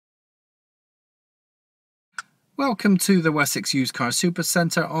Welcome to the Wessex Used Car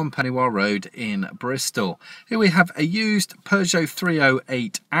Supercentre on Pennywell Road in Bristol. Here we have a used Peugeot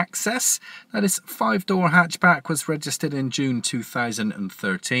 308 Access. That is 5-door hatchback, was registered in June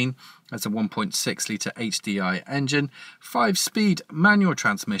 2013. That's a 1.6 litre HDi engine, 5-speed manual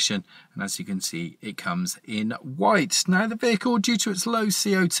transmission, and as you can see it comes in white. Now the vehicle, due to its low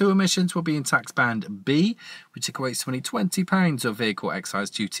CO2 emissions, will be in tax band B, which equates to only £20 of vehicle excise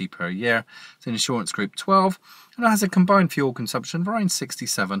duty per year. It's in insurance group 12, and it has a combined fuel consumption of around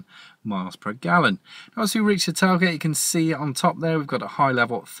 67 miles per gallon. Now, as we reach the tailgate, you can see on top there we've got a high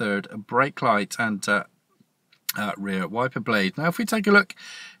level third brake light and rear wiper blade. Now if we take a look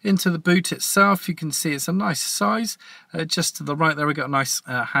into the boot itself, you can see it's a nice size. Just to the right there we've got a nice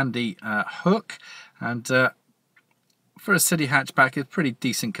handy hook, and for a city hatchback it's pretty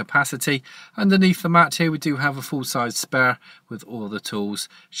decent capacity. Underneath the mat here we do have a full-size spare with all the tools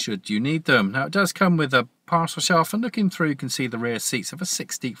should you need them. Now it does come with a parcel shelf, and looking through you can see the rear seats have a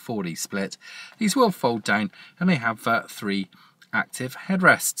 60/40 split. These will fold down and they have 3 active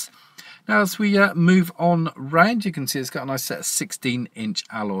headrests. Now as we move on round, you can see it's got a nice set of 16-inch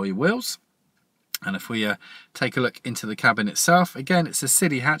alloy wheels. And if we take a look into the cabin itself, again it's a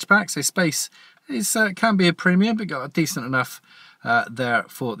city hatchback, so space is can be a premium, but got a decent enough there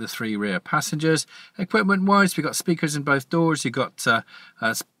for the 3 rear passengers. Equipment wise, we've got speakers in both doors, you've got a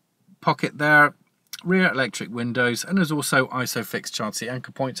pocket there, rear electric windows, and there's also ISOFIX child seat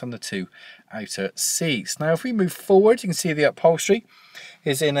anchor points on the 2 outer seats. Now if we move forward, you can see the upholstery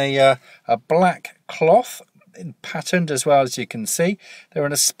is in a black cloth, patterned as well, as you can see. They're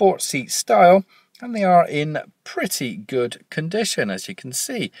in a sport seat style and they are in pretty good condition, as you can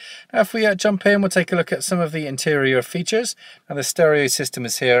see. Now if we jump in, we'll take a look at some of the interior features. Now the stereo system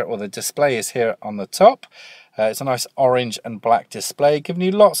is here, or the display is here on the top. It's a nice orange and black display, giving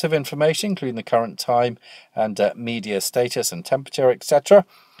you lots of information, including the current time and media status and temperature, etc.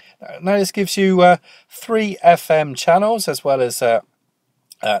 Now this gives you 3 FM channels as well as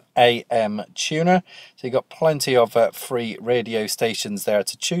AM tuner, so you've got plenty of free radio stations there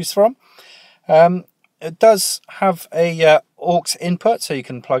to choose from. It does have a aux input, so you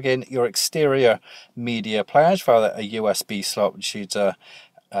can plug in your exterior media players via a USB slot, which you'd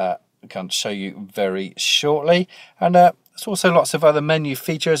can show you very shortly. And there's also lots of other menu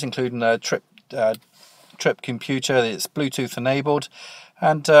features, including a trip computer that's Bluetooth enabled,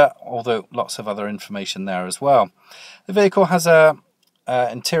 and although lots of other information there as well. The vehicle has a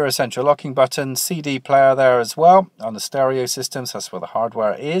interior central locking button, CD player there as well on the stereo system, so that's where the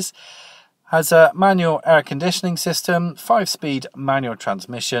hardware is. Has a manual air conditioning system, 5-speed manual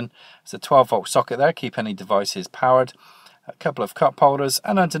transmission. There's a 12-volt socket there, keep any devices powered. A couple of cup holders,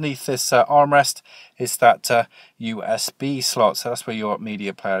 and underneath this armrest is that USB slot, so that's where your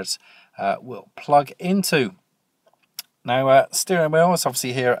media players will plug into. Now steering wheel is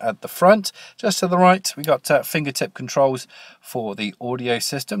obviously here at the front. Just to the right we got fingertip controls for the audio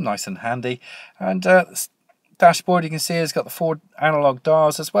system, nice and handy. And dashboard, you can see, has got the 4 analog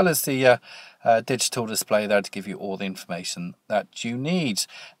dials as well as the digital display there to give you all the information that you need.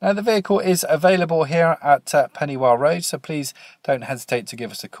 Now the vehicle is available here at Pennywell Road, so please don't hesitate to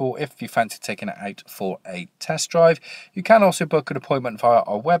give us a call if you fancy taking it out for a test drive. You can also book an appointment via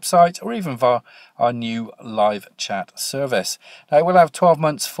our website or even via our new live chat service. Now we'll have 12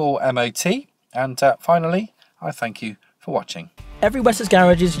 months full MOT, and finally I thank you for watching. Every Wessex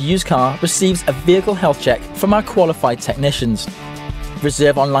Garage's used car receives a vehicle health check from our qualified technicians.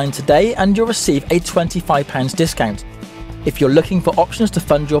 Reserve online today and you'll receive a £25 discount. If you're looking for options to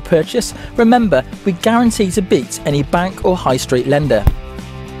fund your purchase, remember we guarantee to beat any bank or high street lender.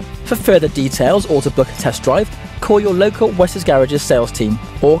 For further details or to book a test drive, call your local Wessex Garage's sales team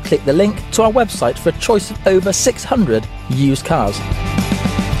or click the link to our website for a choice of over 600 used cars.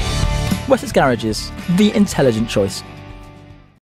 Wessex Garages, the intelligent choice.